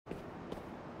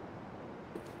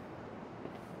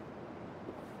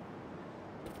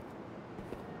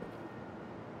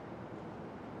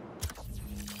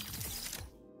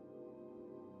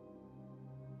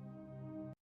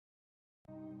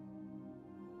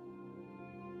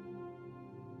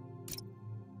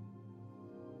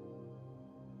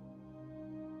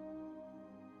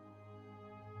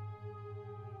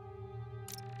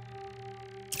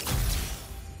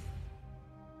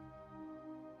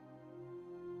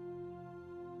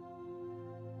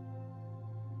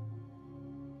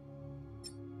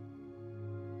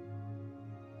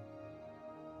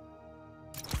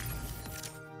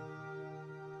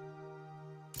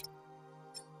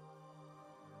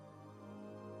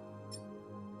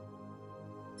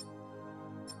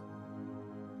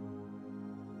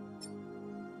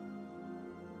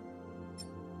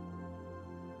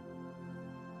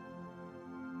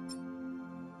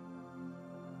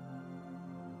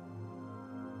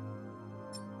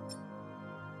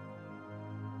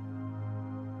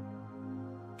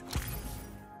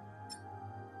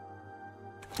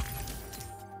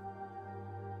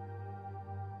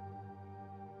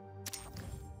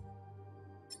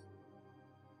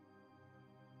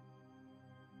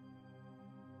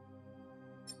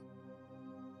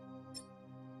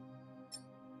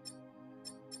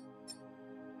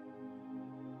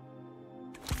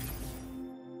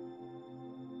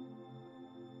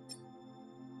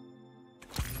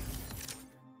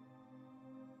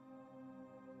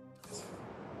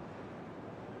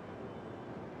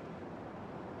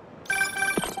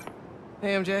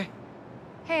Hey, MJ.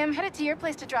 Hey, I'm headed to your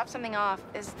place to drop something off.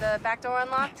 Is the back door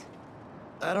unlocked?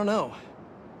 I don't know.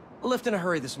 Left in a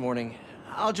hurry this morning.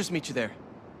 I'll just meet you there.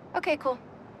 Okay, cool.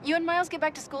 You and Miles get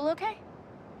back to school okay?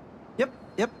 Yep.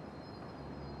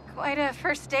 Quite a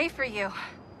first day for you.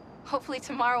 Hopefully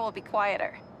tomorrow will be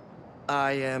quieter.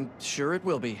 I am sure it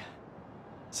will be.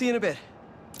 See you in a bit.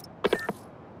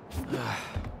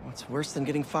 What's worse than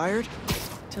getting fired?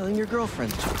 Telling your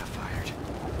girlfriend that you got fired.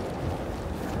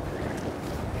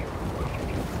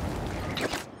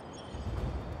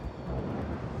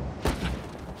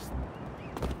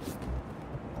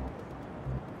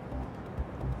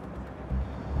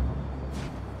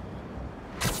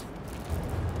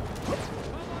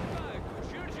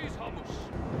 Shirji's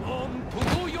hummus. Home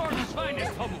to New York's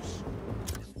finest hummus.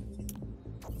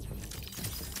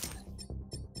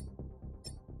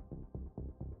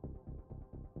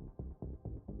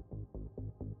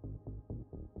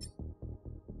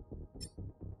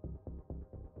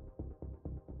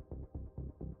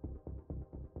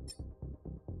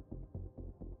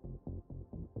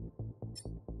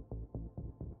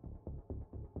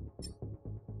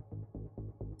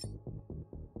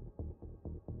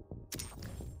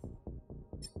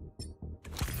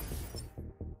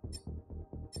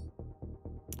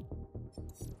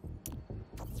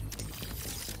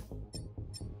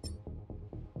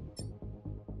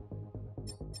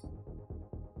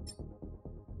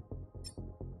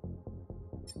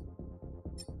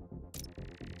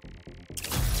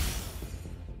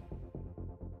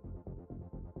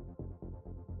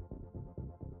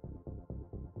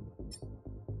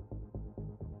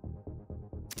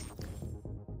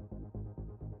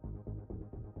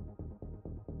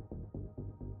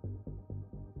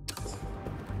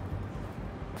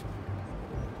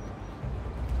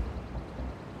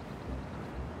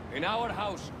 In our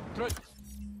house,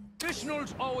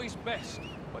 traditional's always best.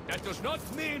 But that does not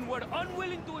mean we're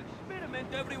unwilling to experiment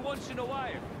every once in a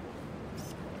while.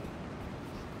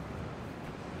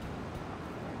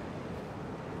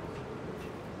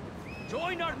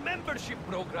 Join our membership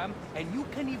program, and you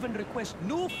can even request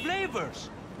new flavors,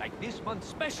 like this month's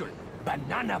special,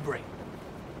 banana bread.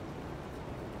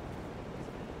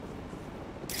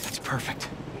 That's perfect.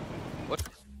 What?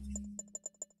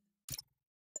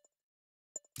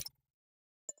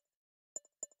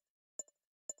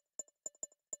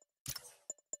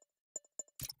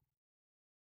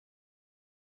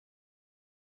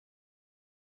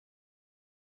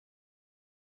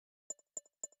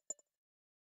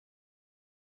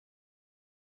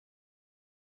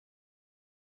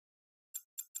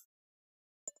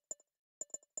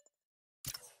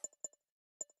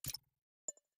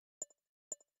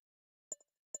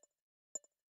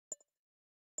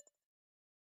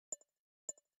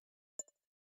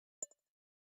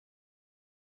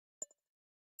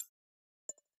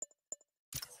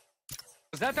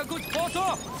 Was that a good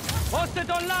photo? Post it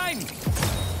online!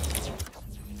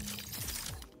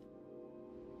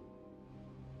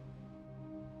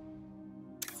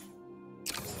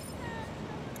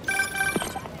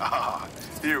 Ah,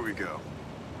 here we go.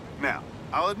 Now,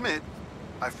 I'll admit,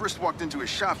 I first walked into his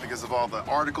shop because of all the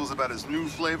articles about his new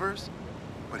flavors,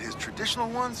 but his traditional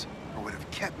ones are what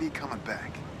have kept me coming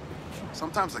back.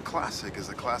 Sometimes a classic is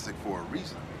a classic for a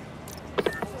reason.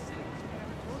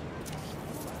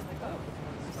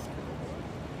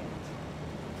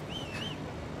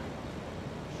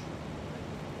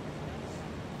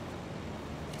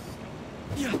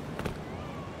 Yeah.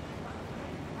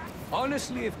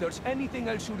 Honestly, if there's anything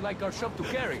else you'd like our shop to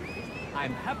carry,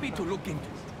 I'm happy to look into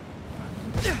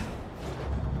it.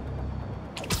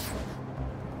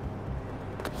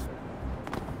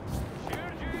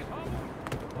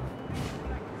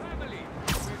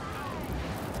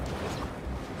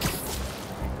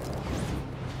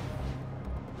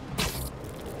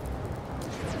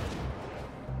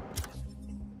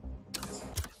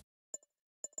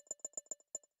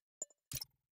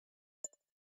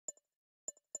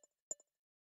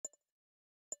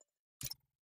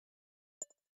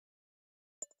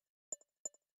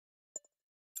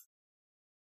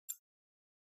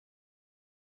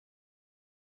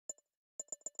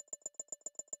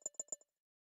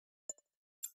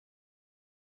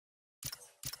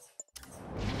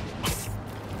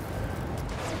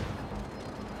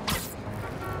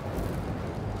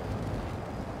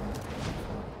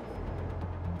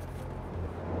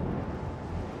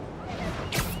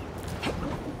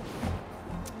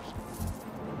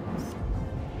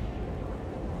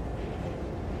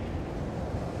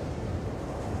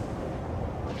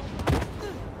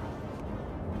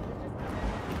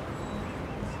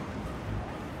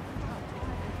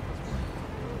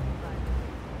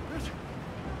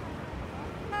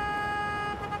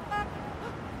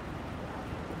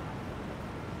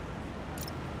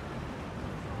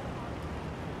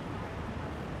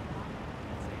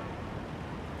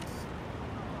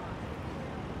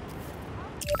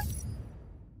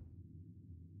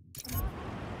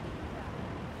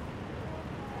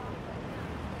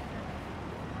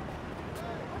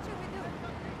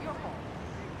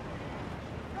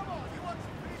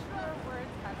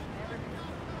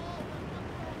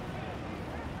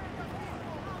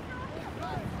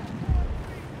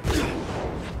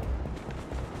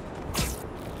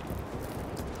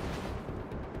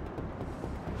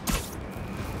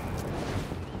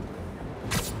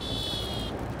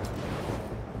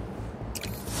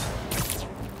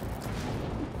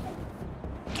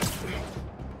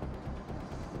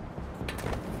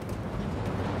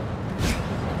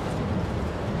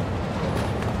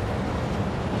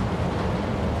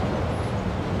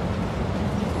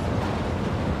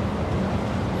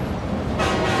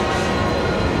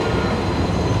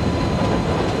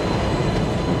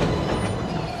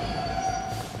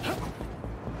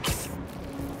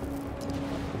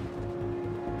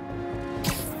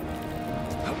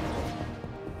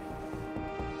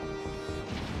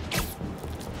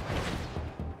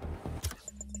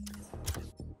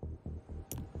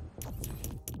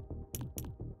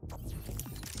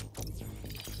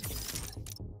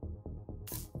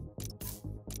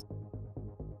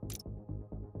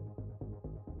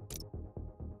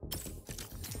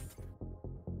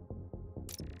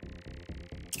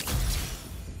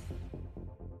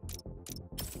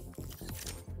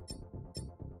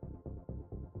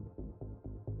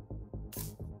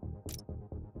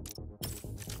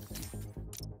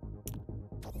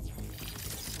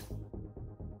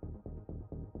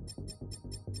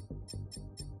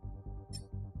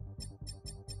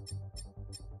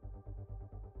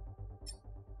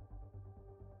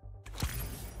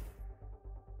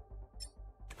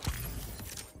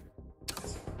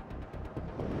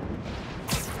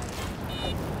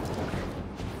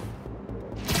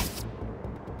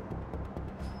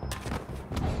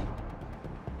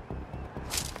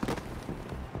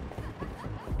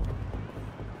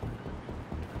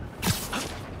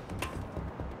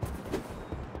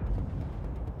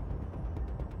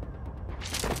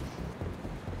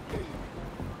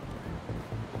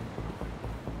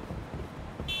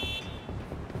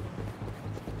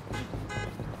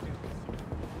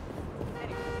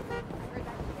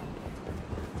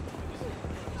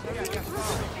 They're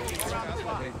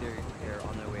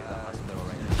on their way to the hospital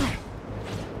right now.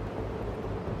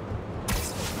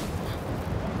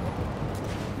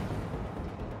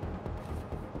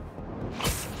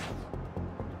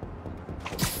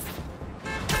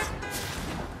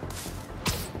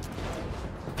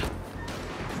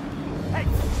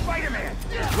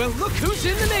 Well, look who's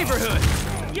in the neighborhood!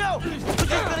 Yo! I was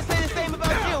gonna say the same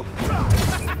about you!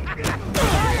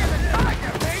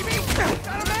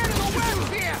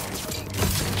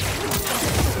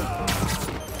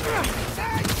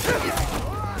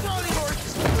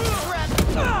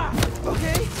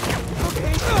 Okay,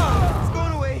 it's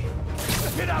going away.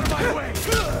 Get out of my way!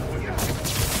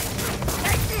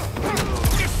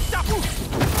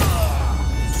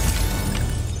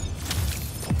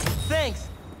 Thanks.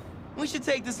 We should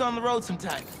take this on the road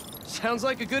sometime. Sounds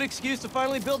like a good excuse to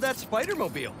finally build that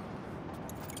Spider-Mobile.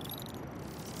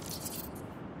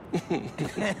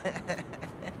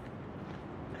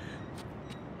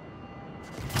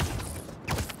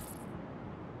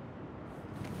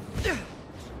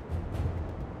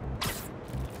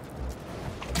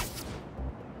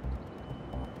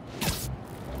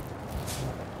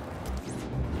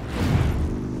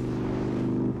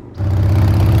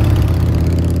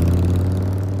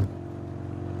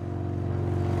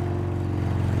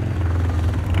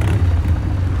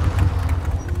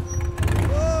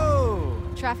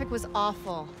 Traffic was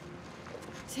awful.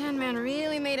 Tan Man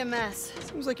really made a mess.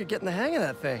 Seems like you're getting the hang of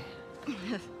that thing.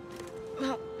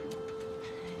 Well,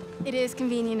 it is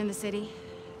convenient in the city,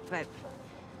 but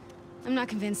I'm not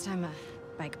convinced I'm a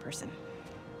bike person.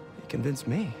 You convinced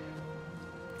me.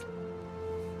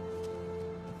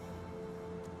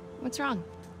 What's wrong?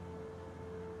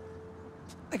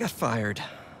 I got fired.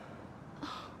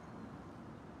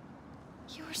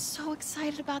 You were so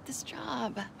excited about this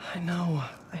job. I know.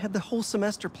 I had the whole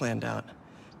semester planned out.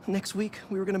 Next week,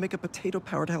 we were gonna make a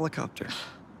potato-powered helicopter.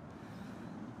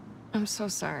 I'm so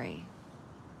sorry.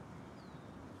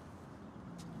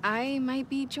 I might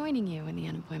be joining you in the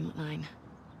unemployment line.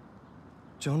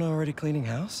 Jonah already cleaning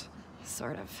house?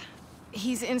 Sort of.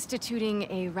 He's instituting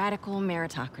a radical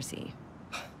meritocracy.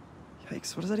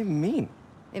 Yikes, what does that even mean?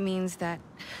 It means that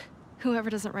whoever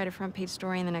doesn't write a front-page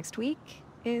story in the next week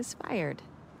is fired.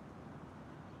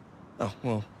 Oh,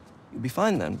 well, you'll be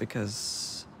fine then,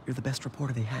 because you're the best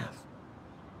reporter they have.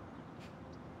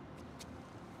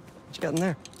 What you got in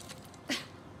there?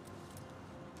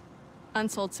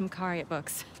 Unsold Symkaria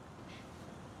books.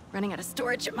 Running out of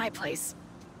storage at my place.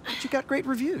 But you got great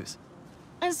reviews.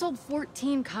 I sold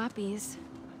 14 copies.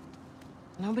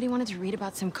 Nobody wanted to read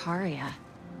about Symkaria.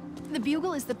 The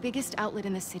Bugle is the biggest outlet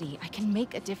in the city. I can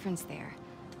make a difference there.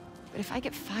 But if I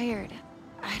get fired,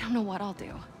 I don't know what I'll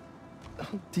do.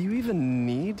 Do you even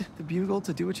need the Bugle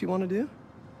to do what you want to do?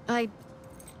 I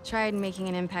tried making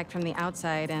an impact from the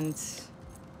outside and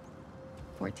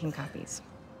 14 copies.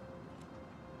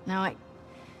 Now I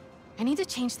need to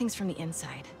change things from the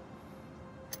inside.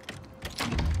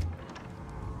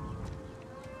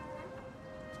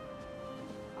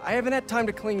 I haven't had time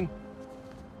to clean.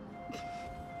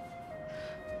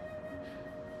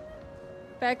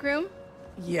 Back room?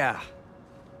 Yeah.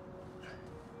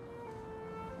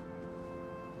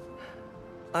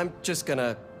 I'm just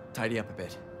gonna tidy up a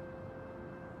bit.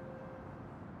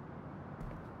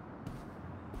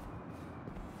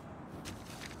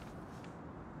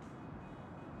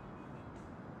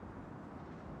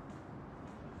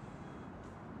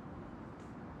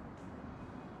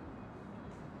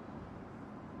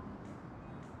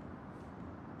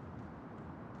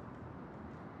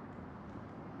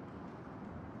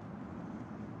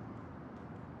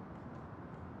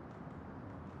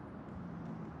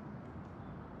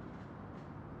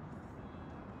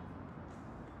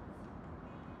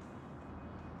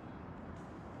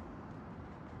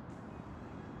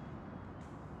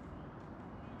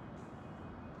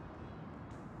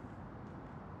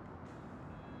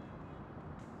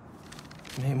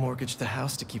 May mortgaged the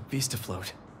house to keep Beast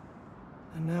afloat.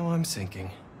 And now I'm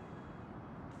sinking.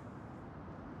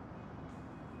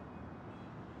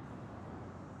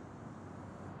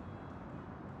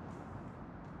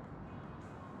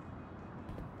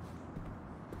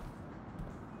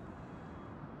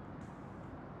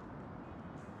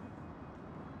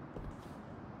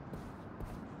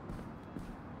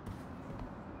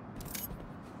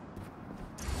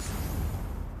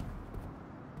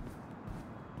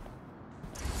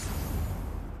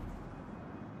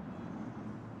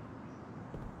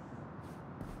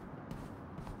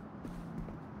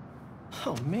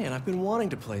 Oh man, I've been wanting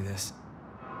to play this.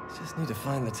 Just need to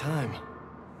find the time.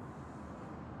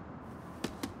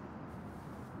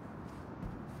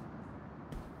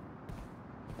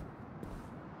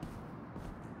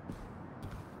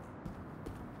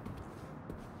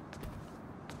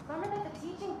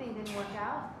 teaching thing didn't work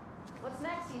out. What's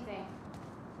next, you think?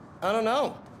 I don't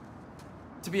know.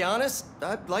 To be honest,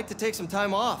 I'd like to take some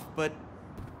time off, but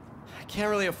I can't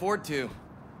really afford to.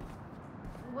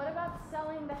 What about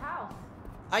selling the house?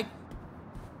 I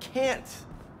can't.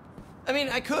 I mean,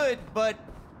 I could, but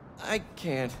I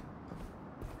can't.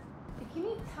 If you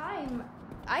need time,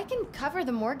 I can cover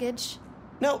the mortgage.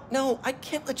 No, I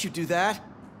can't let you do that.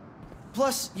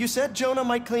 Plus, you said Jonah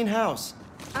might clean house.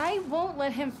 I won't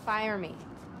let him fire me.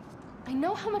 I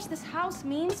know how much this house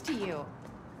means to you.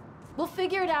 We'll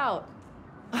figure it out.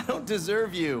 I don't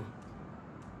deserve you.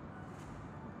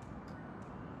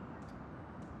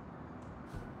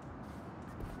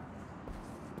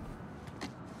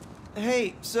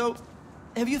 Hey, so,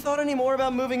 have you thought any more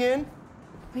about moving in?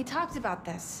 We talked about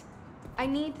this. I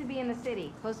need to be in the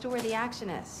city, close to where the action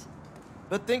is.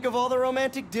 But think of all the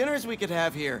romantic dinners we could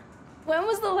have here. When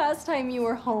was the last time you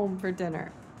were home for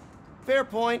dinner? Fair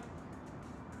point.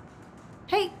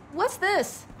 Hey, what's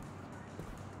this?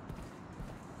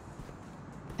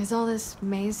 Is all this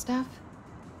May's stuff?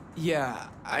 Yeah,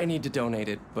 I need to donate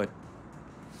it, but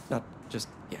not just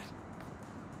yet.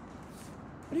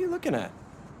 What are you looking at?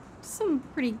 Some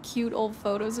pretty cute old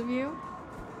photos of you.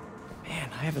 Man,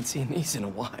 I haven't seen these in a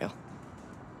while.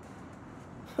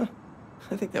 Huh.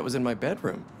 I think that was in my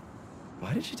bedroom.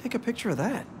 Why did you take a picture of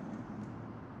that?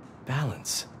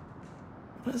 Balance.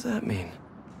 What does that mean?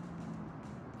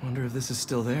 Wonder if this is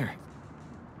still there.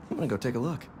 I'm gonna go take a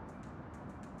look.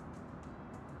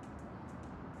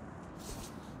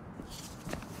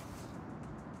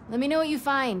 Let me know what you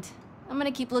find. I'm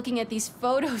gonna keep looking at these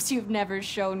photos you've never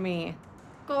shown me.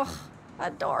 Ugh,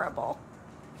 adorable.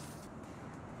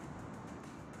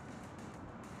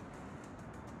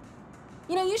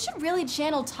 You know, you should really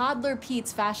channel Toddler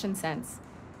Pete's fashion sense.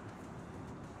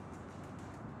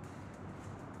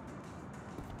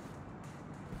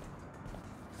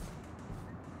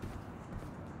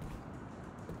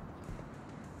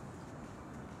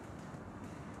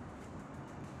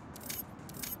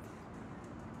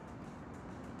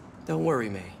 Don't worry,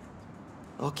 May.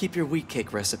 I'll keep your wheat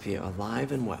cake recipe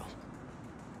alive and well.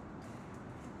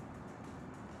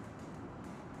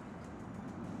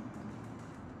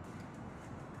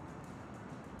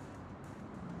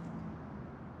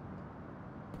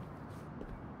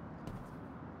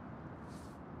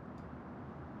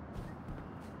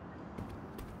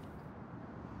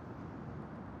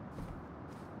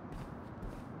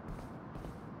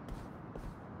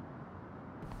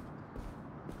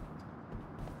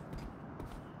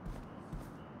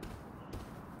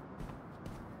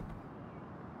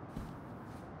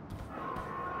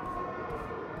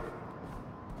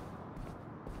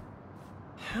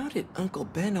 How did Uncle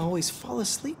Ben always fall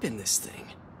asleep in this thing?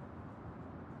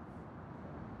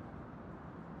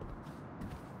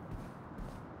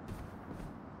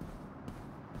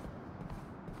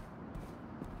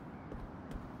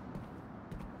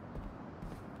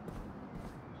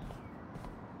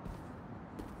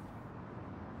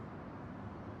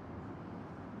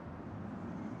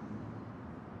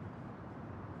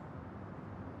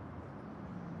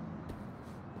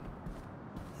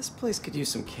 This place could use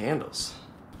some candles.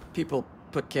 People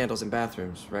put candles in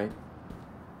bathrooms, right?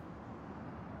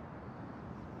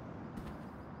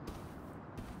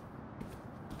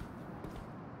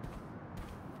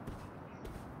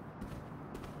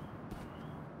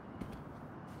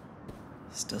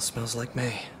 Still smells like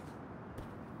May.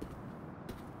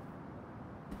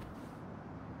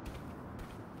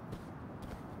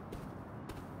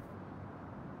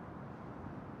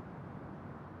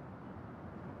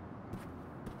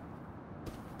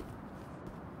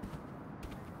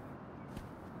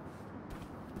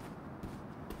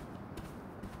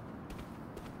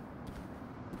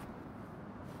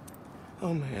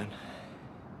 Oh man,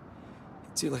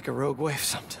 hits you like a rogue wave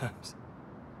sometimes.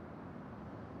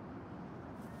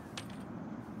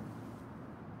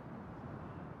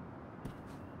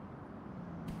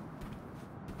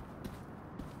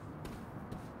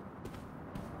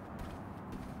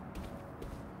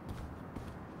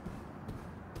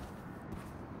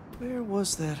 Where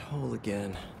was that hole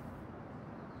again?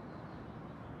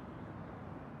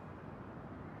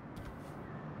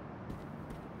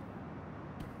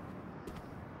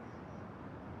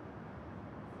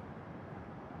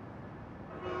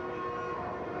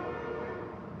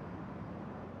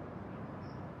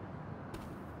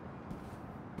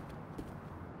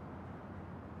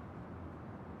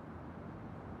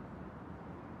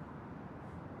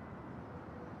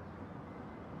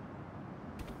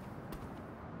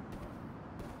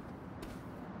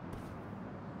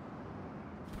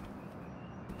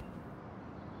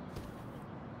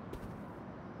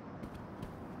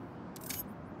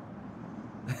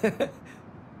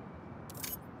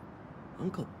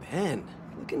 Uncle Ben,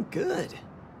 looking good.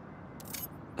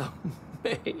 Oh,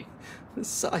 May, the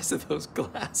size of those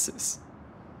glasses.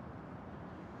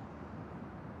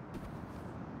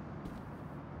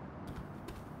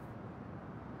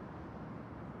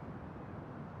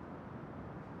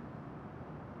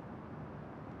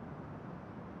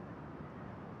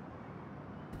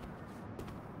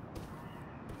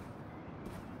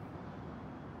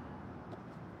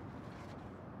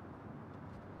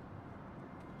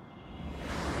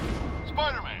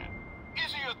 Spider-Man,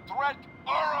 is he a threat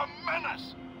or a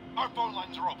menace? Our phone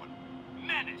lines are open.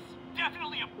 Menace.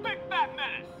 Definitely a big fat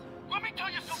menace. Let me tell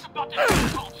you something about this thing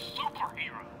called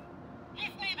superhero.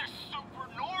 He's neither super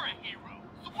nor a hero.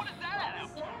 So what is that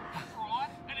out to? A fraud?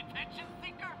 An attention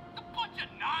seeker? A bunch of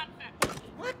nonsense.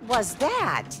 What was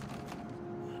that?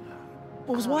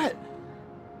 What was what?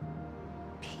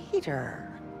 Peter.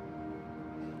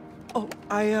 Oh,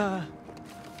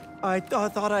 I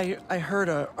thought I heard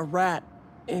a rat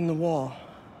in the wall.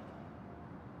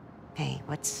 Hey,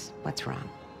 what's wrong?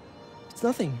 It's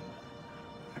nothing.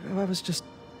 I was just...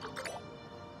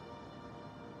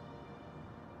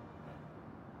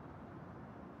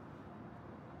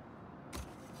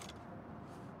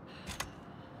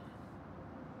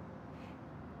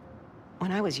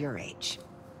 When I was your age,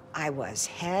 I was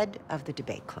head of the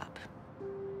debate club,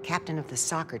 captain of the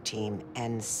soccer team,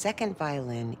 and second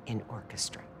violin in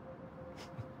orchestra.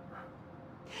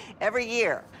 Every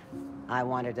year, I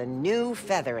wanted a new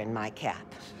feather in my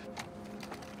cap.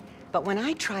 But when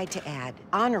I tried to add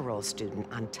honor roll student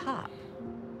on top,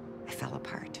 I fell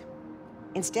apart.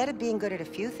 Instead of being good at a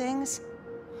few things,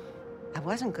 I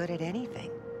wasn't good at anything.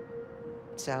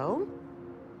 So,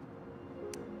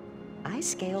 I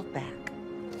scaled back.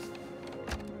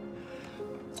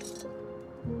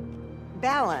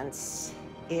 Balance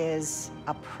is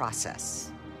a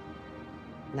process,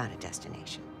 not a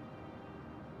destination.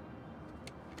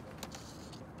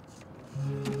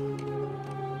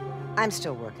 I'm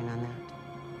still working on that.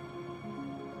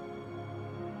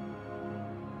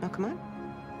 Oh, come on.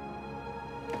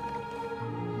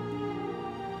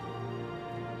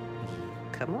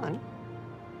 Come on.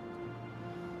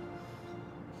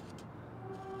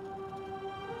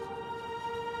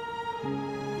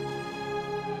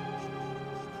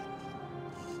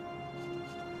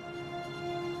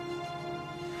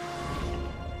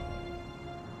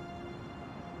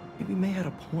 Maybe May had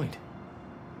a point.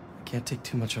 I can't take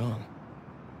too much on.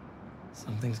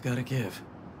 Something's gotta give.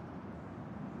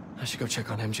 I should go check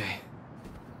on MJ.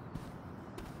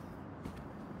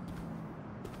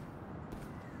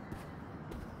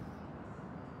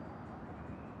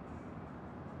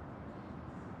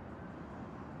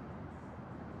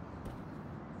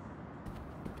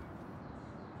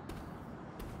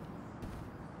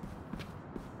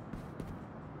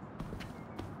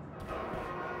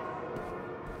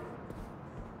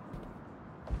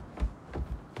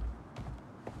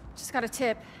 Just got a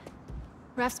tip.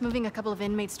 Raph's moving a couple of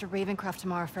inmates to Ravencroft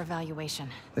tomorrow for evaluation.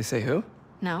 They say who?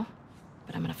 No,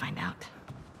 but I'm gonna find out.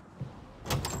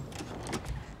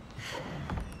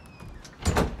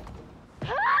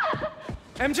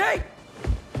 MJ!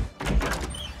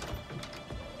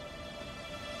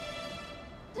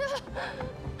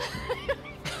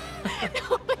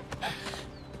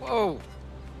 Whoa.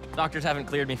 Doctors haven't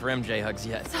cleared me for MJ hugs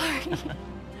yet. Sorry.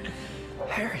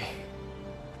 Harry.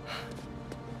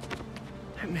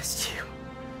 I missed you.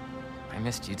 I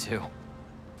missed you too.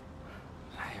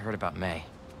 I heard about May.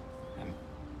 I'm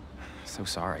so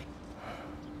sorry.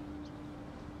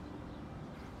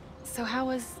 So how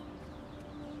was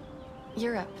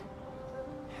Europe?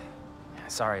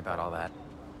 Sorry about all that.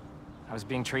 I was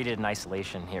being treated in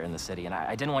isolation here in the city, and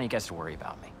I didn't want you guys to worry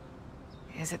about me.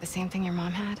 Is it the same thing your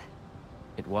mom had?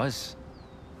 It was.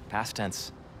 Past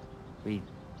tense. We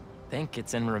think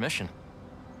it's in remission.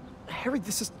 Harry,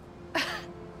 this is...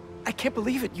 I can't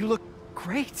believe it. You look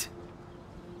great.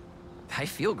 I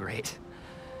feel great.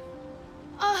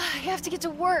 Oh, I have to get to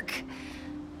work.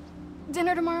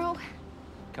 Dinner tomorrow?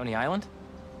 Coney Island?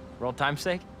 For old time's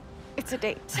sake? It's a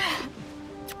date.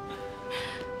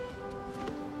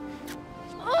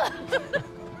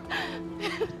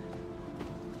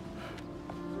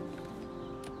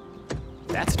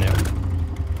 That's new.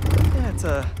 Yeah, it's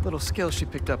a little skill she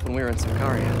picked up when we were in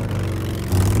Sicaria.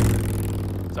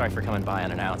 Sorry for coming by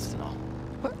unannounced and all.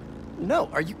 What? No,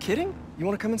 are you kidding? You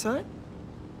want to come inside?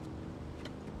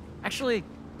 Actually,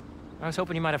 I was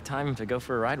hoping you might have time to go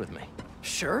for a ride with me.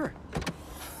 Sure.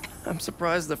 I'm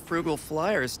surprised the Frugal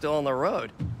Flyer is still on the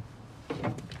road.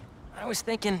 I was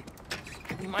thinking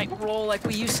we might roll like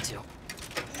we used to.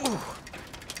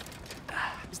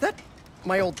 Is that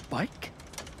My old bike?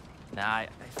 Nah, I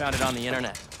found it on the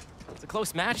internet. It's a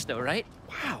close match, though, right?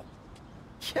 Wow.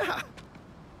 Yeah.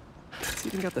 It's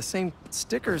even got the same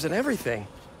stickers and everything.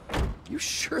 You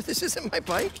sure this isn't my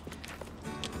bike?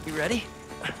 You ready?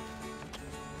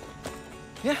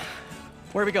 Yeah.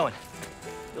 Where are we going?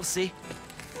 You'll see.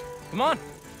 Come on.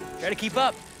 Try to keep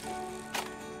up.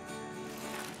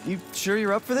 You sure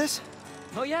you're up for this?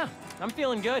 Oh, yeah. I'm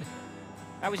feeling good.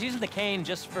 I was using the cane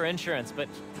just for insurance, but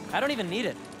I don't even need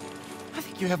it. I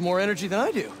think you have more energy than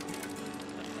I do.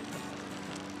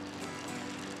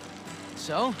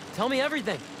 So, tell me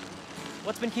everything.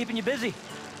 What's been keeping you busy?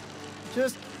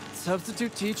 Just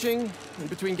substitute teaching in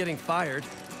between getting fired.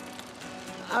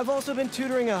 I've also been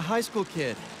tutoring a high school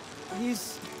kid.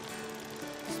 He's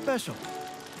special.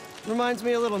 Reminds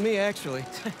me a little of me, actually.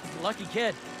 Lucky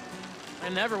kid. I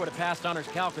never would have passed honors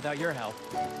calc without your help.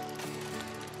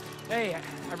 Hey,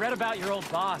 I read about your old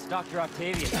boss, Dr.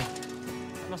 Octavius.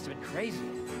 That must have been crazy.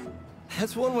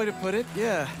 That's one way to put it,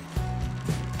 yeah.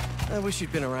 I wish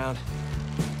you'd been around.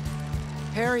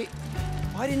 Harry,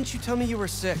 why didn't you tell me you were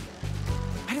sick?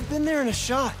 I'd have been there in a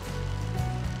shot.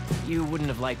 You wouldn't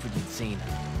have liked what you'd seen.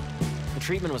 The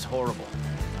treatment was horrible.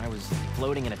 I was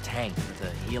floating in a tank with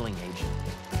a healing agent.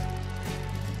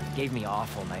 It gave me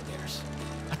awful nightmares.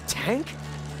 A tank?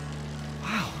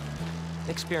 Wow.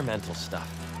 Experimental stuff.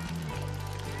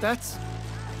 That's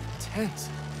intense.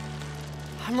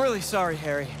 I'm really sorry,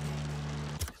 Harry.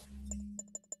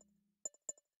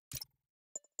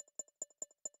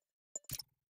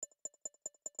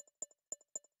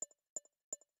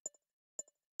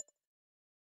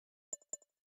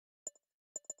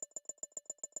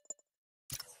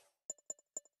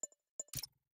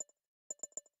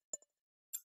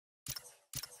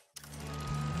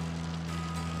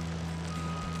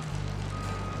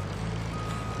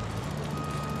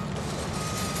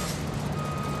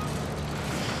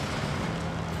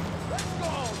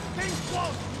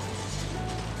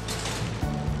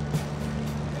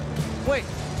 Wait,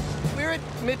 we're at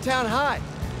Midtown High.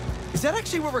 Is that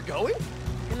actually where we're going?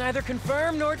 Can neither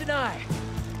confirm nor deny.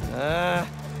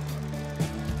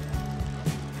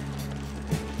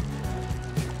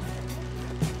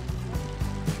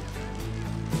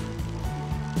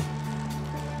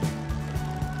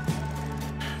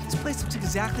 This place looks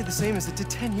exactly the same as it did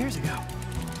 10 years ago.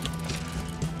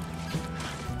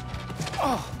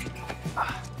 Oh.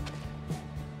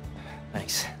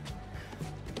 Thanks.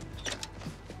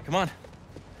 Come on.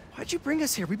 Why'd you bring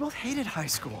us here? We both hated high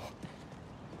school.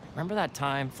 Remember that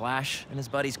time Flash and his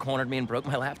buddies cornered me and broke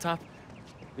my laptop?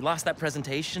 We lost that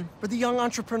presentation, For the Young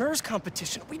Entrepreneurs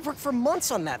Competition. We'd worked for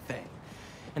months on that thing.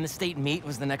 and the state meet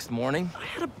was the next morning, I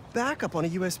had a backup on a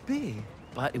USB.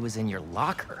 but it was in your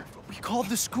locker. We called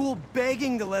the school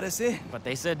begging to let us in. But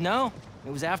they said no.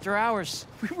 It was after hours.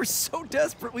 We were so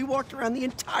desperate, we walked around the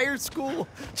entire school,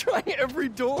 trying every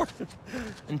door.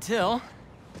 Until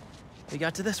we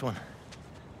got to this one.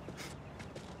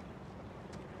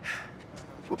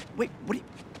 Wait, what do you...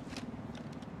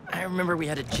 I remember we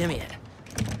had to jimmy it.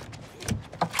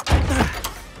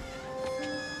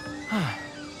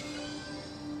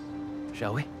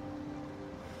 Shall we?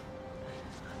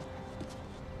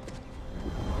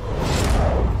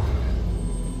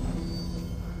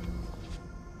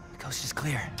 The coast is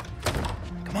clear.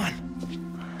 Come on.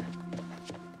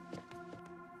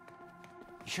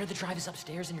 You sure the drive is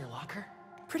upstairs in your locker?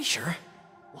 Pretty sure.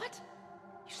 What?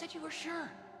 You said you were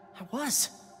sure. I was.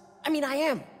 I mean, I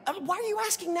am. Why are you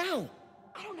asking now?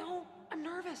 I don't know. I'm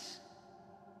nervous.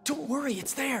 Don't worry,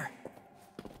 it's there.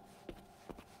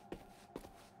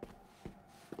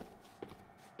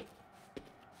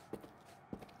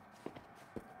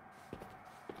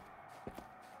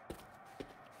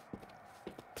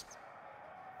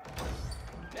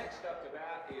 Next up to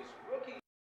bat is rookie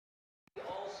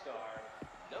all-star,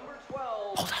 number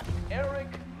 12, Hold up. Eric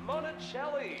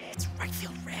Monticelli. It's right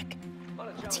field, Rick.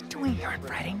 What's he doing here on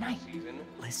Friday night?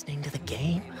 Listening to the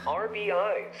game?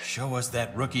 RBIs. Show us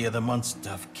that Rookie of the Month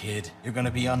stuff, kid. You're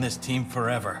gonna be on this team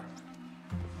forever.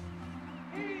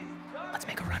 Let's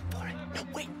make a run for it. No,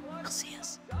 wait. He'll see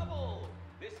us. Double.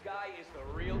 This guy is the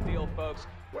real deal, folks.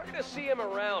 We're gonna see him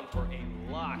around for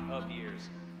a lot of years.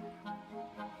 The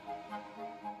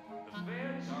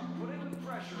fans are putting the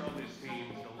pressure on this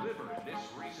team to deliver in this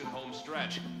recent home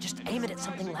stretch. Just aim it at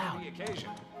something loud. The occasion.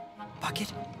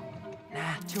 Bucket?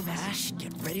 Nah, too Ash,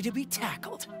 get ready to be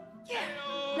tackled. Yeah.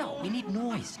 No, we need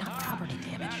noise, not property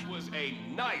damage. That was a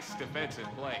nice defensive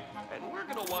play. And we're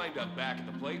gonna wind up back at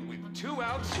the plate with 2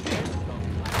 outs and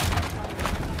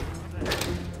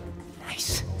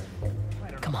Nice.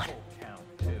 Come on.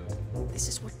 This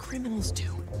is what criminals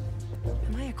do.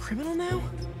 Am I a criminal now?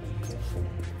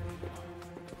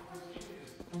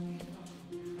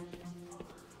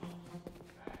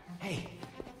 Hey,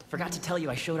 forgot to tell you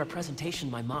I showed our presentation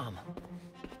to my mom.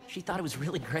 She thought it was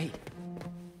really great.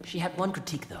 She had one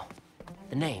critique, though.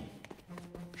 The name.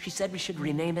 She said we should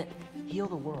rename it Heal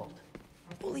the World.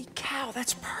 Holy cow,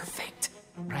 that's perfect!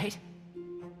 Right?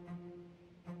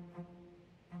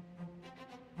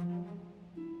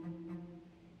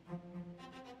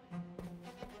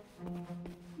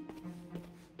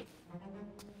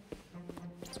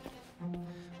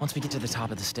 Once we get to the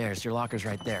top of the stairs, your locker's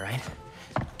right there, right?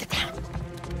 Get down!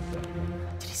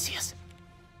 Did he see us?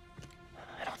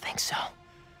 I don't think so.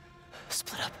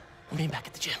 Split up. We'll meet back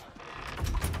at the gym.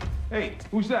 Hey,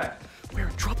 who's that? We're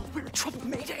in trouble,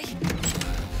 Mayday!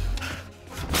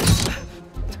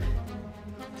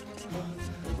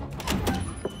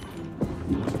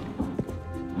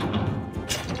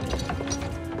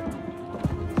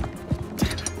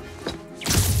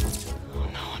 Oh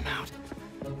no, I'm out.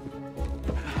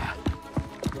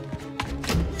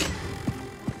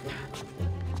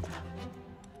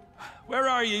 Where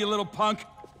are you, you little punk?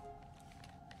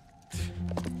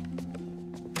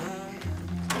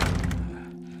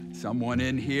 Someone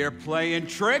in here playing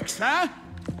tricks, huh?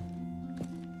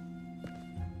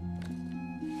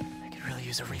 I could really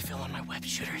use a refill on my web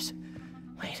shooters.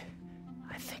 Wait,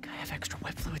 I think I have extra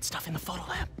web fluid stuff in the photo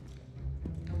lab.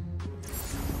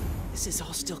 This is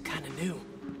all still kind of new.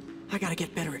 I gotta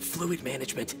get better at fluid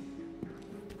management.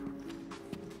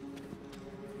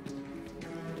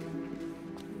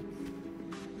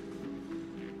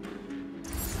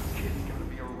 Kid's gotta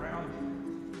be around.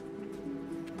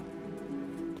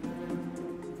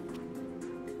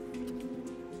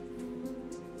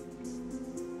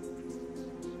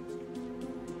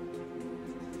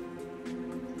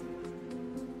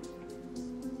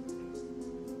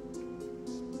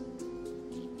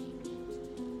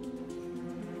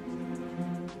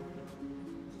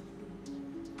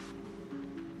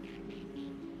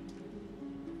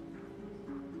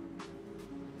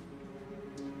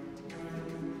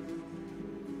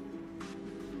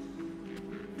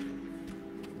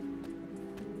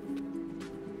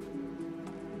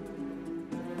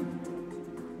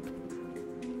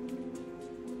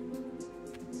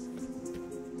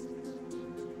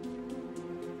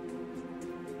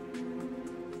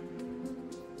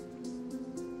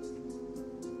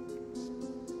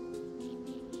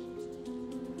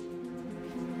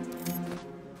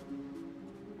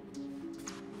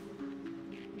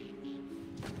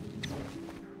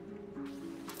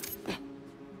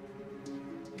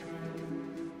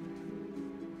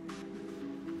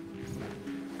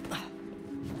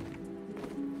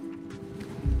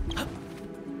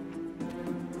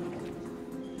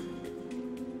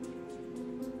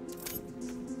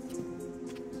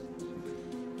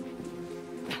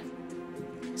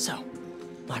 So,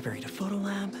 library to photo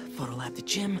lab to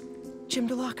gym, gym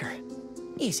to locker.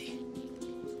 Easy.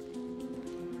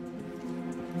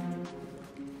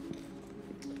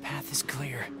 Path is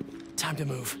clear. Time to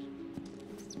move.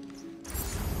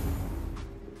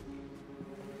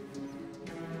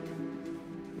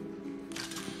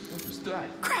 What was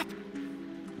that? Crap!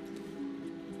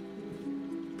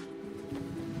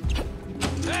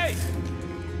 Hey!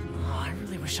 Oh, I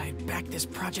really wish I had backed this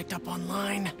project up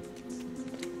online.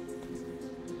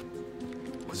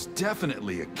 Was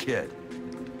definitely a kid.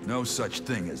 No such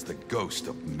thing as the ghost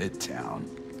of Midtown.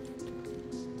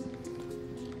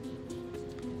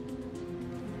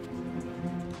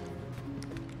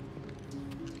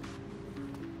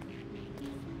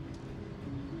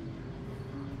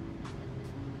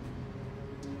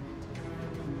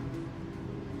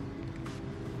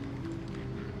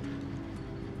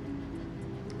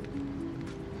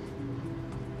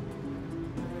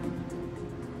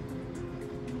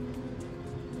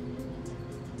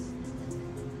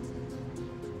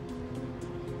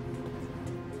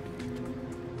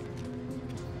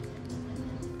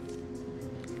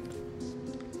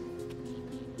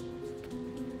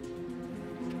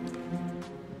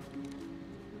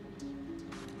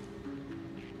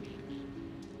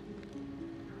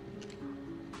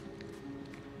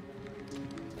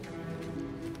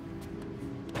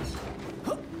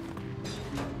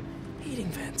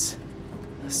 Heating vents.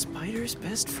 A spider's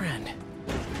best friend.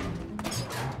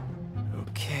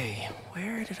 Okay,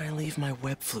 where did I leave my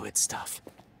web fluid stuff?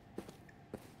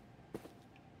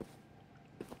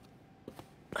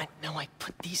 I know I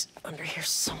put these under here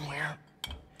somewhere.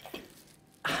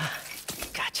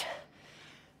 Gotcha.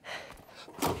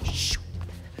 Shoot.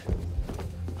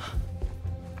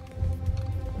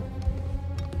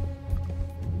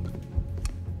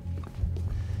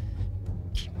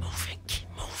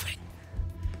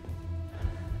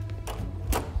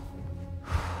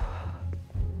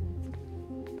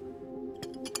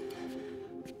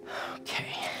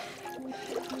 Okay.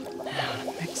 Now to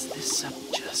mix this up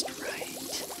just right.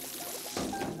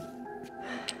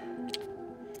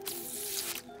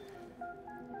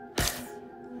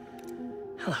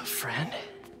 Hello, friend.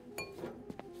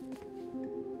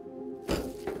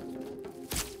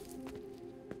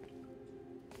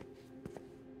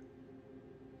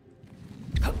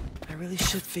 I really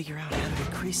should figure out how to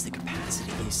increase the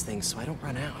capacity of these things so I don't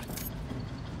run out.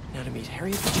 Now to meet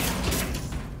Harry at the gym.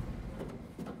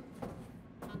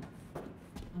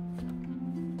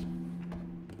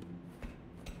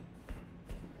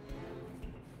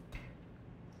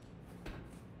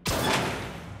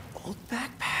 Old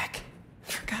backpack.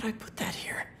 Forgot I put that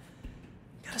here.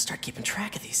 Gotta start keeping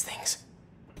track of these things.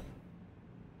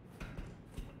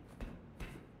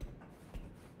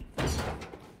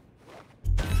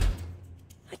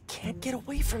 I can't get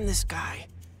away from this guy.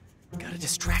 Gotta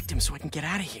distract him so I can get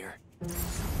out of here.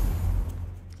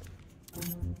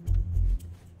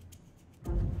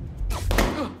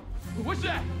 What's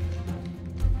that?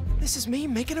 This is me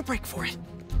making a break for it.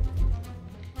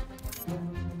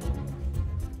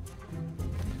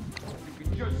 You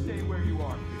can just stay where you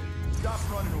are, kid. Stop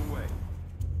running away.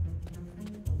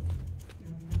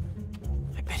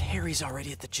 I bet Harry's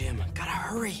already at the gym. Gotta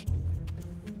hurry.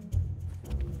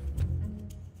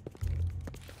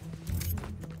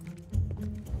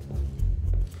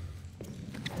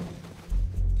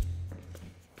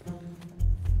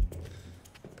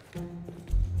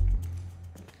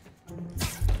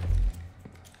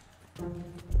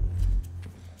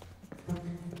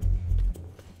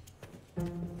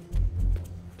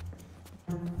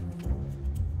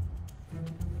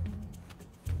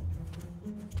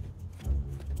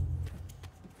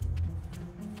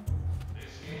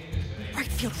 Right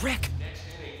field, Rick!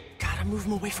 Gotta move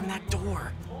him away from that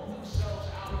door.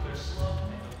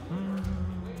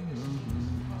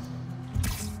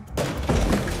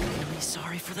 Really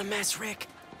sorry for the mess, Rick.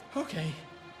 Okay.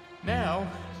 Now,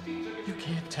 you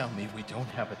can't tell me we don't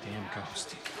have a damn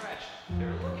ghost.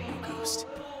 No ghost.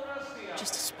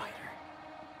 Just a spider.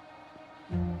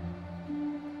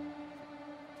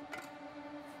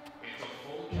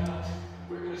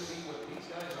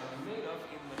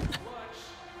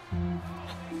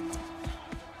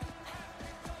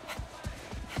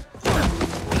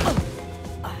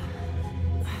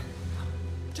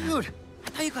 Dude, I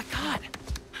thought you got caught.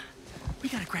 We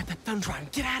gotta grab that thumb drive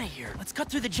and get out of here. Let's cut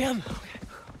through the gym. Okay.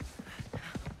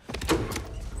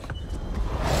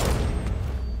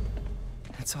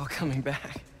 It's all coming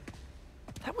back.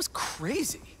 That was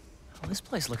crazy. Well, this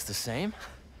place looks the same.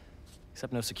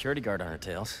 Except no security guard on our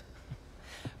tails.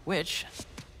 Which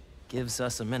gives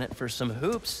us a minute for some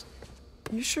hoops.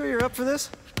 You sure you're up for this?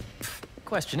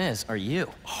 Question is, are you?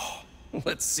 Oh,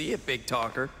 let's see it, big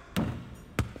talker.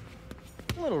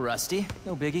 A little rusty,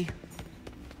 no biggie.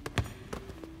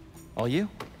 All you?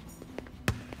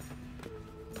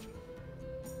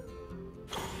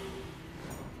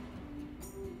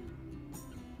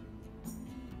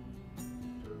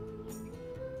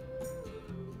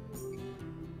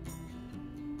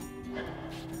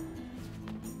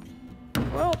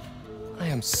 Well, I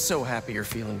am so happy you're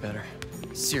feeling better.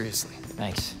 Seriously.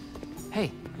 Thanks.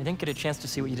 Hey, I didn't get a chance to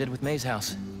see what you did with May's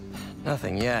house.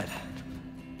 Nothing yet.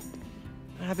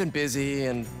 I've been busy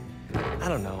and, I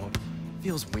don't know, it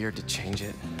feels weird to change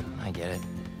it. I get it.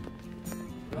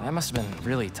 That must have been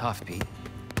really tough, Pete.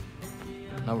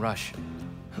 No rush.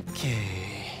 Okay,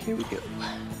 here we go.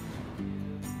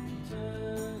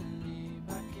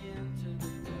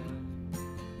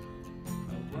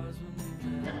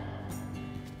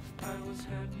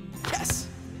 Yes!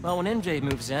 Well, when MJ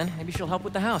moves in, maybe she'll help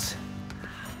with the house.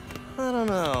 I don't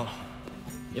know.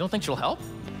 You don't think she'll help?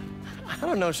 I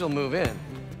don't know if she'll move in.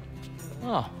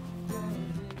 Oh.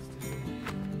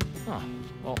 Huh.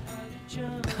 Well,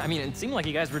 I mean, it seemed like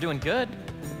you guys were doing good.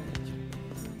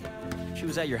 She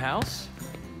was at your house?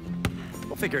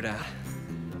 We'll figure it out.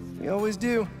 We always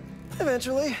do.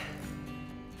 Eventually.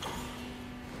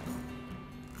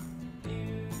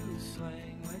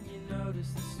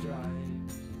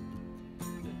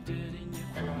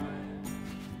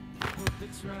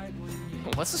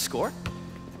 What's the score?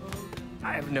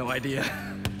 I have no idea.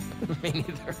 Me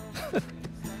neither.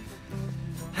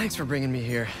 Thanks for bringing me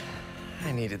here.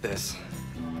 I needed this.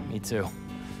 Me too.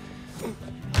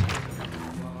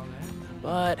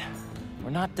 But we're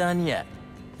not done yet.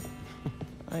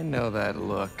 I know that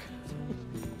look.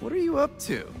 What are you up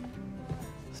to?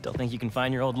 Still think you can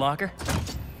find your old locker?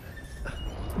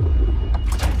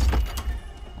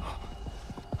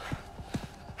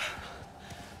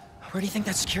 Where do you think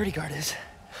that security guard is?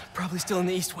 Probably still in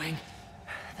the East Wing.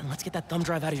 Then let's get that thumb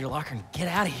drive out of your locker and get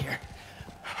out of here.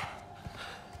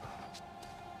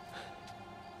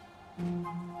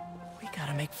 We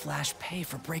gotta make Flash pay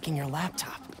for breaking your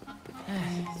laptop.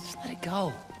 Just let it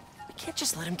go. You can't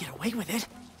just let him get away with it.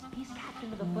 He's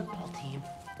captain of the football team,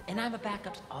 and I'm a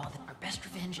backup. Oh, our best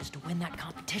revenge is to win that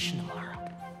competition tomorrow.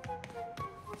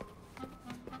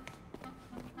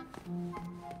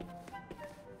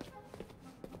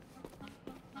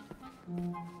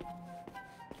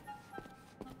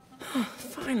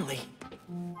 Finally.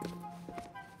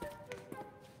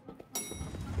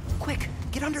 Quick,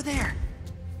 get under there.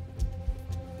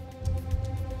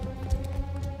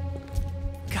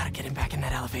 Gotta get him back in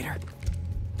that elevator.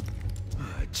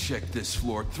 I checked this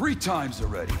floor 3 times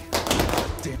already.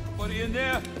 Damn. Anybody in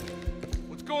there?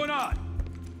 What's going on?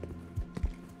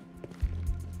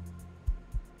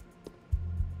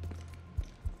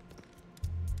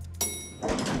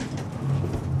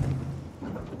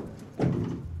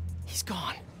 He's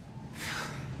gone.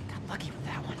 Got lucky with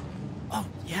that one. Oh,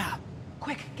 yeah.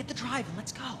 Quick, get the drive and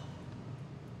let's go.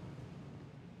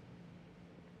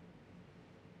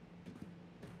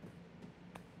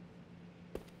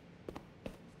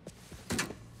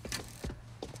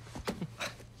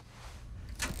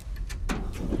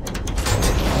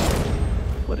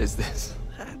 What is this?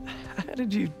 How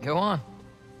did you... Go on.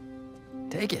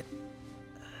 Take it.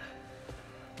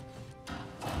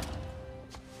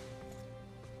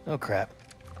 Oh, crap.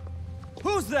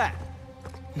 Who's that?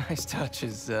 Nice touch.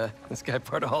 Is this guy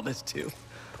part of all this too?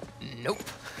 Nope.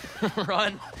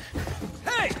 Run.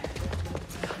 Hey!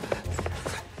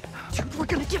 Dude, we're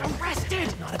gonna get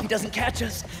arrested! Not if he doesn't catch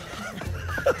us.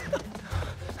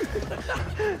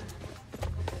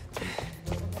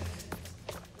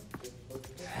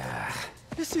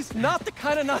 This is not the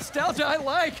kind of nostalgia I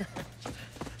like.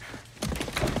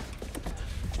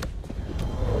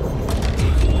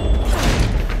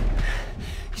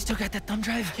 You still got that thumb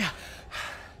drive? Yeah.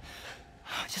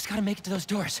 Just gotta make it to those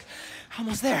doors.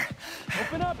 Almost there.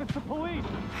 Open up, it's the police!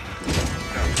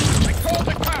 I called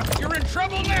the cops! You're in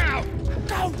trouble now!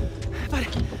 Go! But...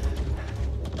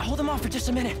 hold them off for just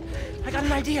a minute. I got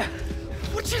an idea.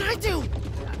 What should I do?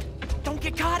 Don't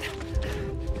get caught?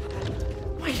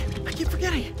 Wait, I keep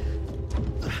forgetting.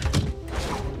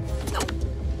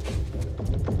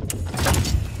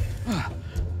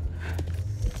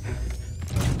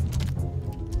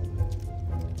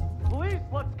 Police,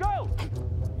 let's go!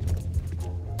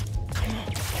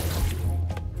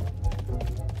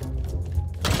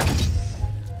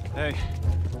 Hey,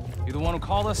 you the one who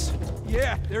called us?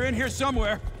 Yeah, they're in here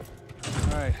somewhere.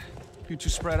 All right, you two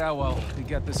spread out while we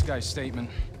get this guy's statement.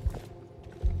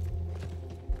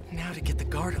 Now to get the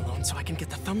guard alone so I can get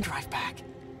the thumb drive back.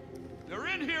 They're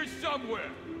in here somewhere.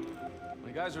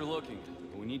 My guys are looking,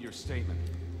 but we need your statement.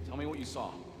 Tell me what you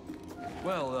saw.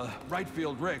 Well, right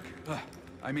field Rick,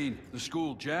 I mean, the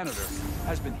school janitor,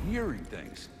 has been hearing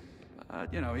things.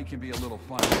 You know, he can be a little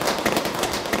funny.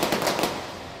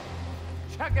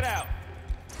 Check it out!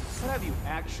 What have you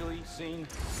actually seen?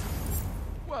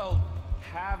 Well,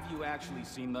 Have you actually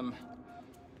seen them?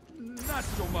 not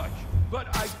so much, but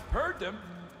I've heard them.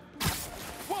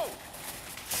 Whoa!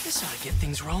 This ought to get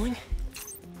things rolling.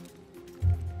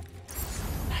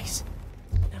 Nice.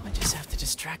 Now I just have to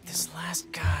distract this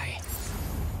last guy.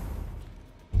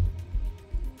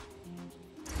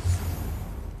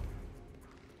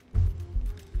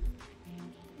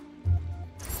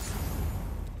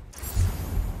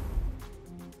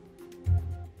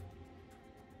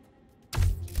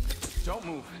 Don't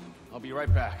move. I'll be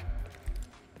right back.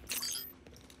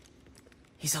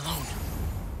 He's alone.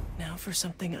 Now for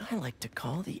something I like to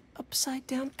call the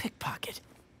upside-down pickpocket.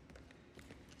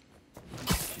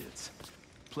 Kids,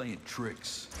 playing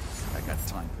tricks. I got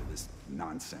time for this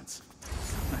nonsense.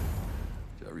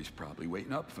 Jerry's probably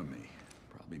waiting up for me.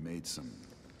 Probably made some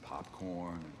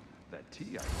popcorn and that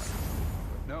tea I like.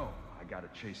 But no, I gotta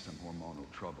chase some hormonal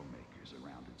troublemakers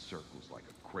around in circles like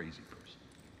a crazy person.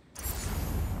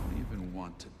 I don't even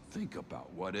want to think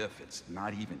about what if it's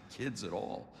not even kids at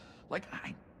all. Like,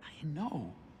 I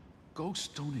know ghosts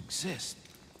don't exist.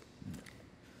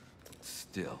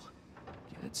 Still,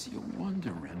 gets you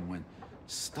wondering when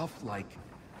stuff like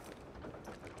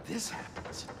this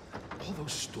happens. All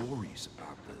those stories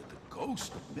about the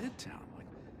ghost of Midtown. Like,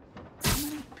 how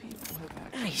many people have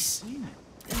actually seen it?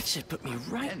 That should put me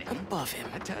right above him.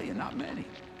 I tell you, not many.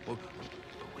 But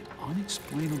when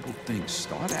unexplainable things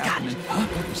start happening...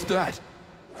 What's that?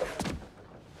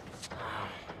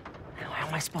 How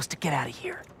am I supposed to get out of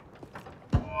here?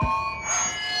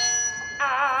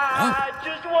 I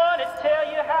just want to tell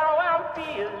you how I'm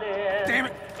feeling. Damn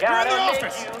it! Gotta You're in the make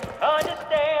office! you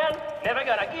understand. Never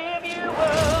gonna give you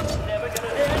up. Never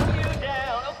gonna let you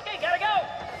down. Okay, gotta go.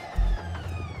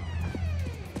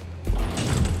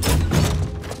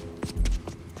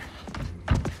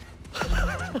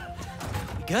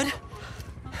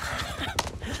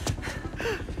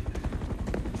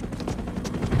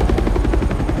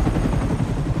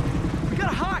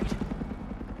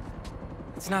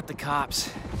 not the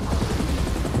cops.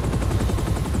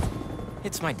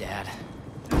 It's my dad.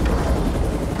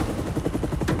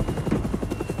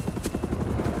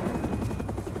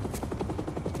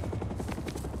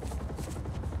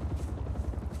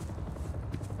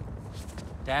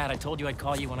 Dad, I told you I'd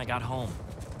call you when I got home.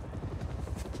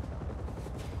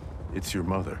 It's your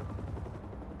mother.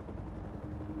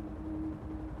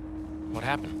 What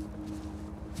happened?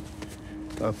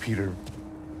 Peter,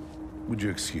 would you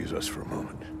excuse us for a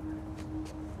moment?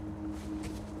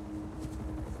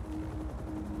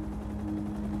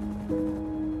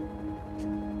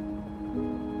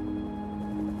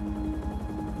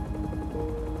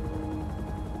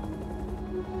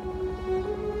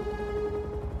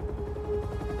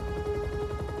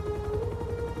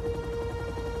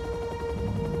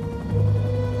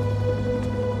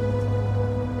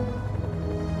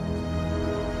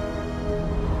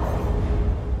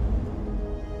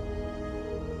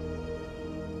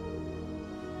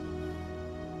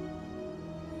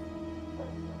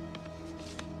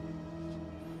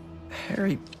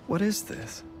 Harry, what is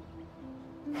this?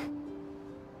 You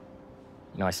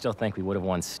know, I still think we would have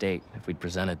won state if we'd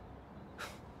presented.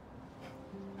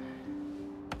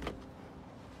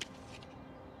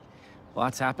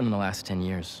 Lots happened in the last 10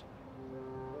 years.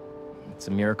 It's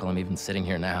a miracle I'm even sitting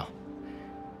here now.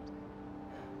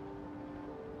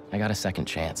 I got a second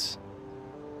chance.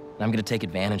 And I'm gonna take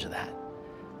advantage of that.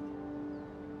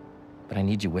 But I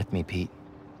need you with me, Pete.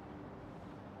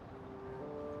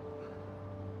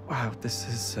 Wow, this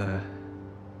is,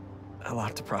 a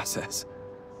lot to process.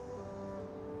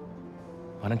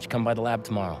 Why don't you come by the lab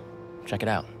tomorrow? Check it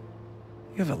out.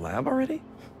 You have a lab already?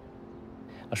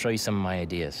 I'll show you some of my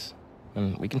ideas,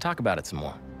 and we can talk about it some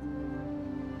more.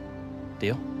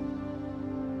 Deal?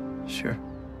 Sure.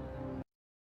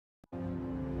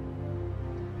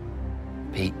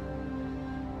 Pete,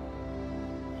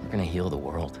 we're gonna heal the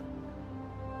world.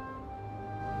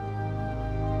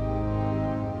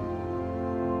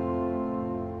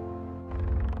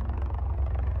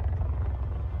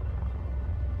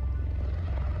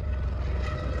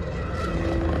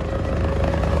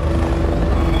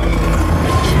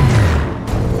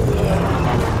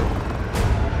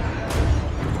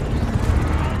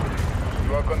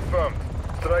 Confirmed.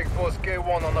 Strike Force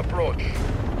K1 on approach.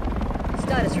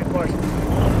 Status report.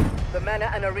 The Mana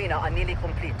and Arena are nearly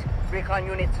complete. Recon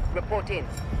units, report in.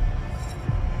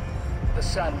 The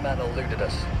Sandman eluded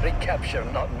us. Recapture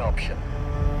not an option.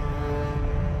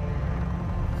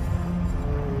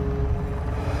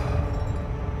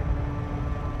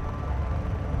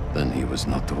 Then he was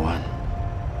not the one.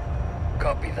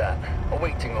 Copy that.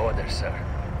 Awaiting orders, sir.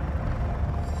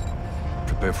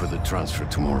 Prepare for the transfer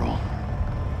tomorrow.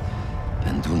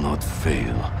 And do not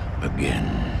fail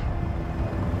again.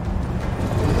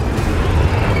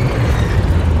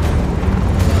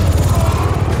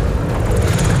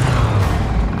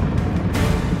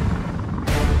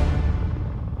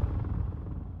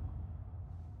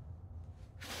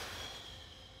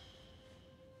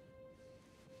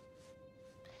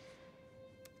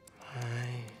 My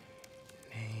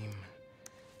name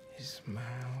is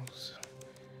Miles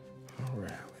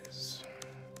Morales.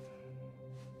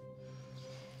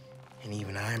 And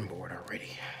even I'm bored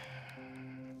already.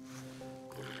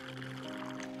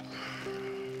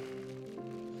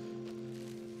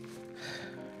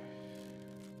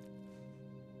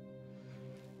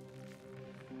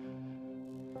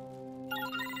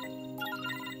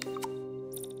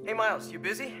 Hey, Miles, you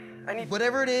busy? I need...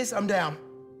 Whatever it is, I'm down.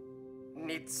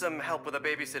 Need some help with a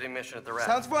babysitting mission at the Rat.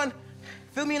 Sounds fun.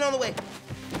 Fill me in on the way.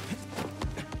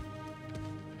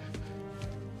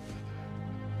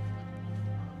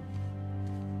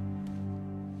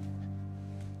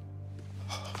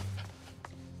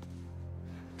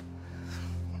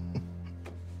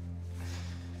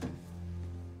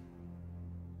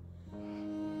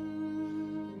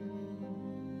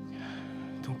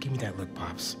 Don't give me that look,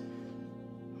 Pops.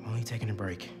 I'm only taking a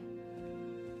break.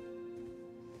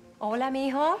 Hola,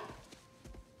 mijo.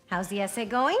 How's the essay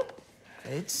going?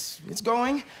 It's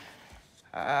going.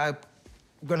 I'm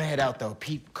gonna head out, though.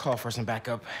 Pete called for some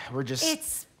backup. We're just...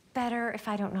 It's better if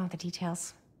I don't know the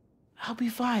details. I'll be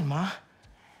fine, Ma.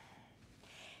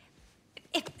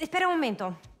 Espera un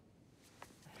momento.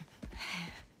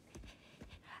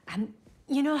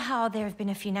 You know how there have been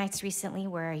a few nights recently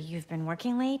where you've been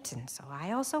working late, and so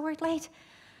I also worked late?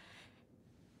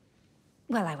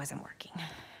 Well, I wasn't working.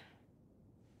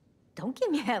 Don't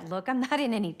give me that look. I'm not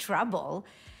in any trouble.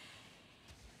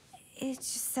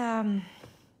 It's just, I've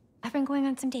been going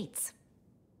on some dates.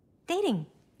 Dating,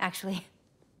 actually.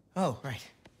 Oh, right.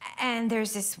 And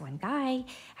there's this one guy.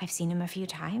 I've seen him a few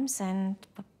times, and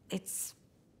it's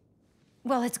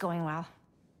Well, it's going well.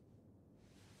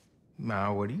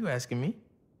 Ma, what are you asking me?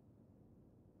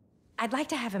 I'd like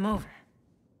to have him over.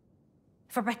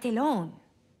 For Barthelone.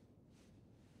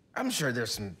 I'm sure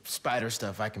there's some spider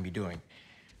stuff I can be doing.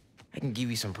 I can give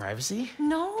you some privacy.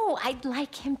 No, I'd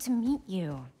like him to meet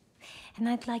you. And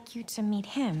I'd like you to meet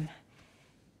him.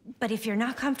 But if you're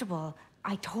not comfortable,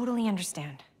 I totally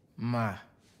understand. Ma.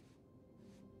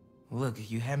 Look,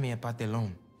 you had me at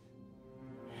Barthelone.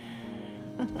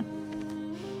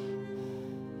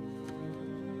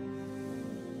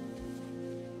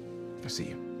 I'll see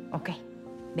you. Okay.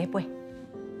 Ve pues.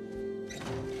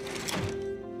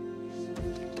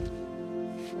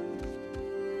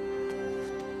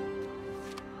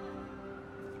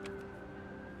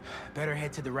 Better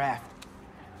head to the raft.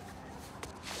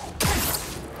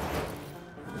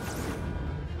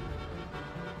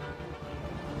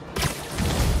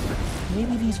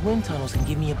 Maybe these wind tunnels can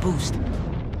give me a boost.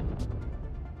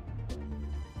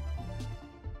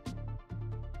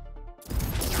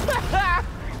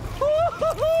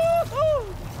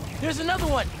 There's another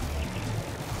one!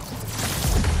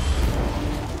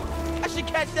 I should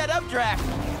catch that updraft!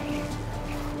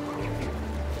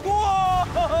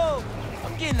 Whoa!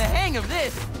 I'm getting the hang of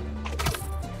this!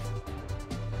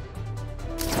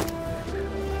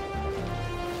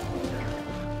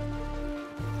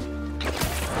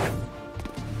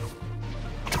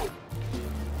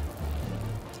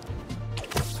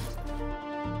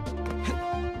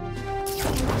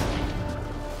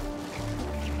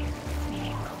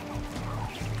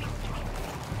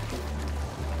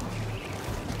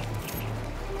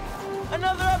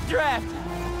 Another updraft!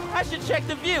 I should check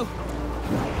the view.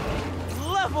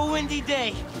 Love a windy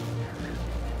day.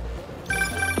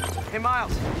 Hey,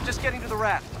 Miles, just getting to the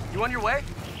raft. You on your way?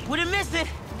 Wouldn't miss it.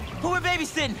 Who we're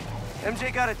babysitting?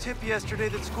 MJ got a tip yesterday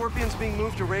that Scorpion's being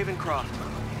moved to Ravencroft.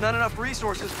 Not enough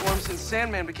resources for him since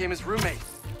Sandman became his roommate.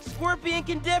 Scorpion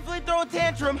can definitely throw a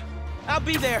tantrum. I'll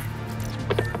be there.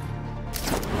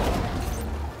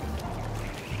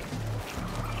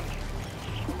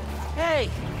 Hey,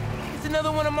 it's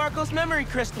another one of Marco's memory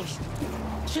crystals.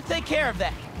 Should take care of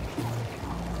that.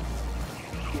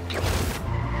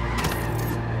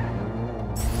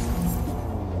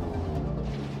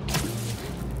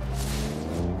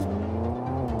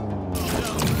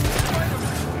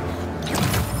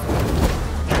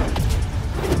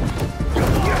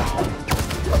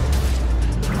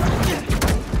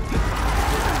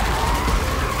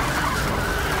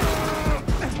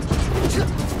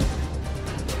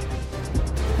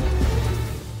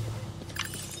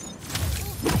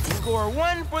 Score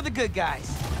one for the good guys.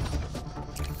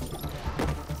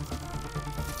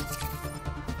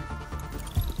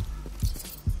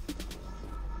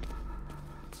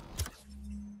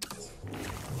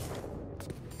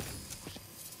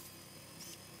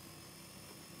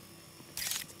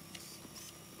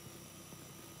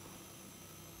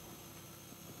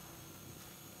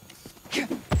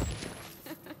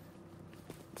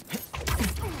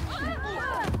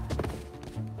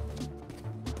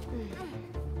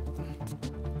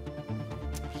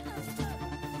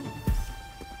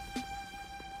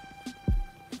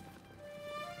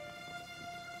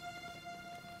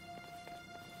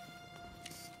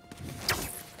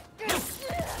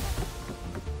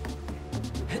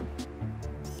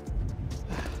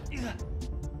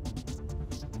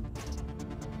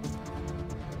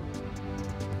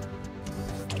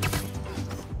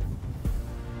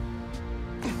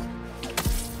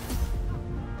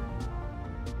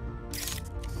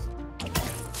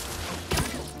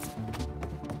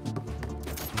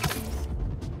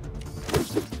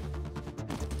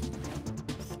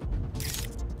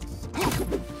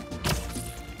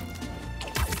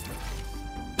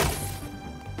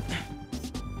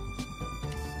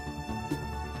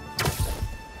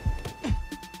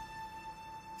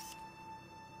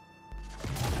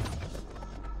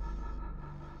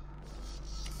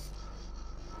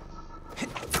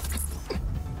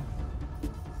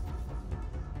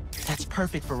 That's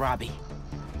perfect for Robbie.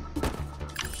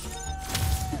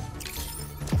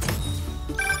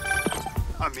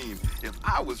 I mean, if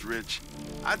I was rich,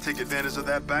 I'd take advantage of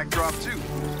that backdrop too.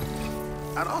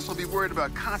 I'd also be worried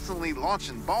about constantly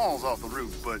launching balls off the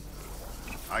roof, but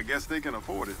I guess they can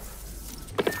afford it.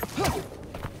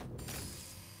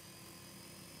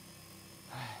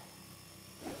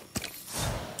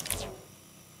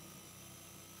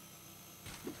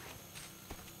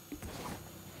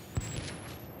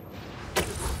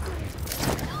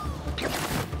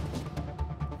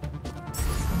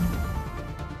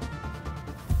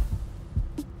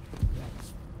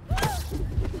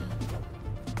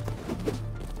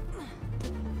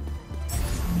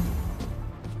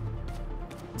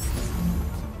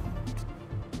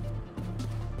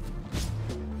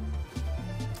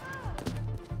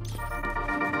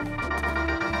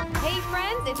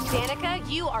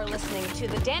 You are listening to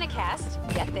the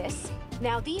Danicast, get this,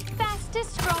 now the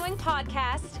fastest growing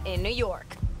podcast in New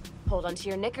York. Hold on to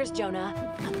your knickers,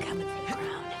 Jonah. I'm coming for the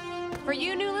crown. For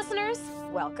you new listeners,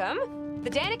 welcome. The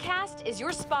Danicast is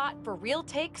your spot for real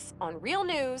takes on real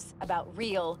news about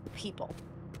real people.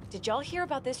 Did y'all hear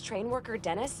about this train worker,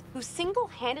 Dennis, who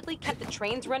single-handedly kept the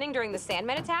trains running during the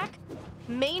Sandman attack?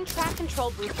 Main track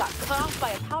control booth got cut off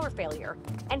by a power failure,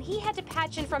 and he had to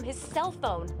patch in from his cell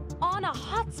phone on a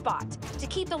hotspot to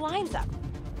keep the lines up.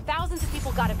 Thousands of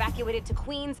people got evacuated to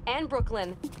Queens and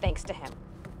Brooklyn thanks to him.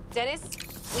 Dennis,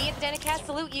 we at the Danicast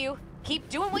salute you. Keep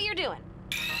doing what you're doing.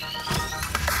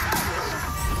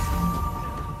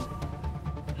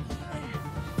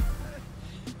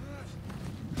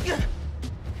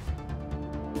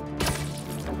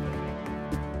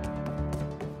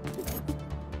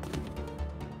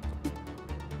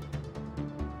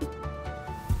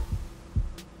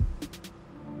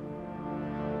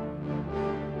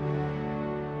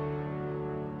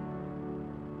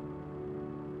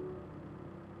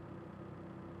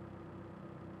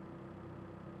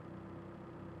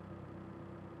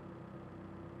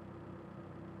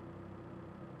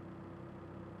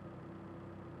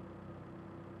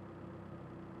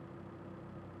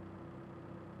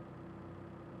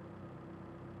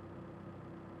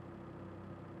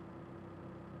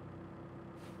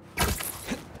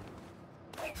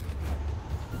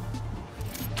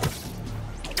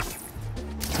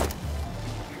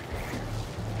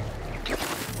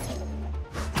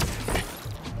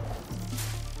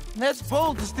 That's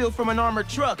bold to steal from an armored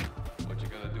truck. What you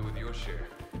gonna do with your share?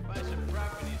 Buy some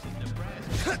properties in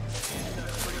Nebraska.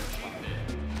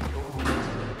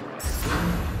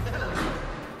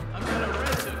 I'm gonna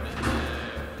rent them and,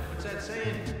 what's that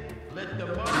saying? Let the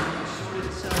market sort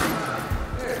itself out.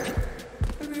 Hey,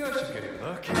 maybe I should get a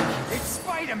look. It's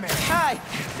Spider-Man. Hi,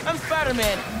 I'm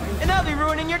Spider-Man, and I'll be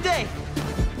ruining your day.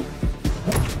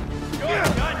 You're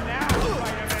done now,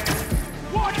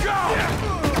 Spider-Man! Watch out!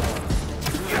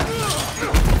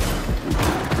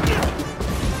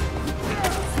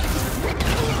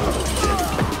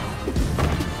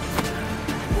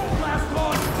 Last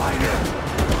one, Spider!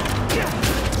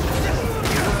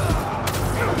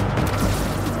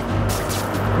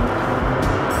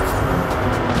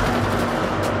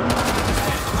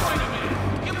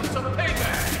 Give him some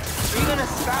payback. Are you gonna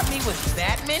stop me with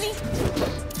that many?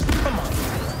 Come on.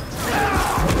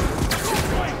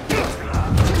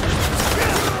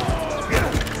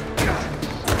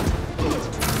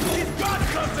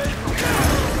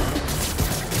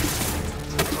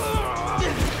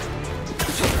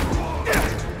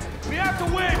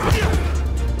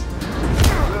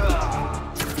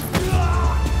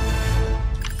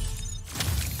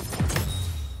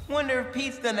 Wonder if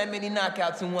Pete's done that many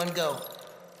knockouts in one go.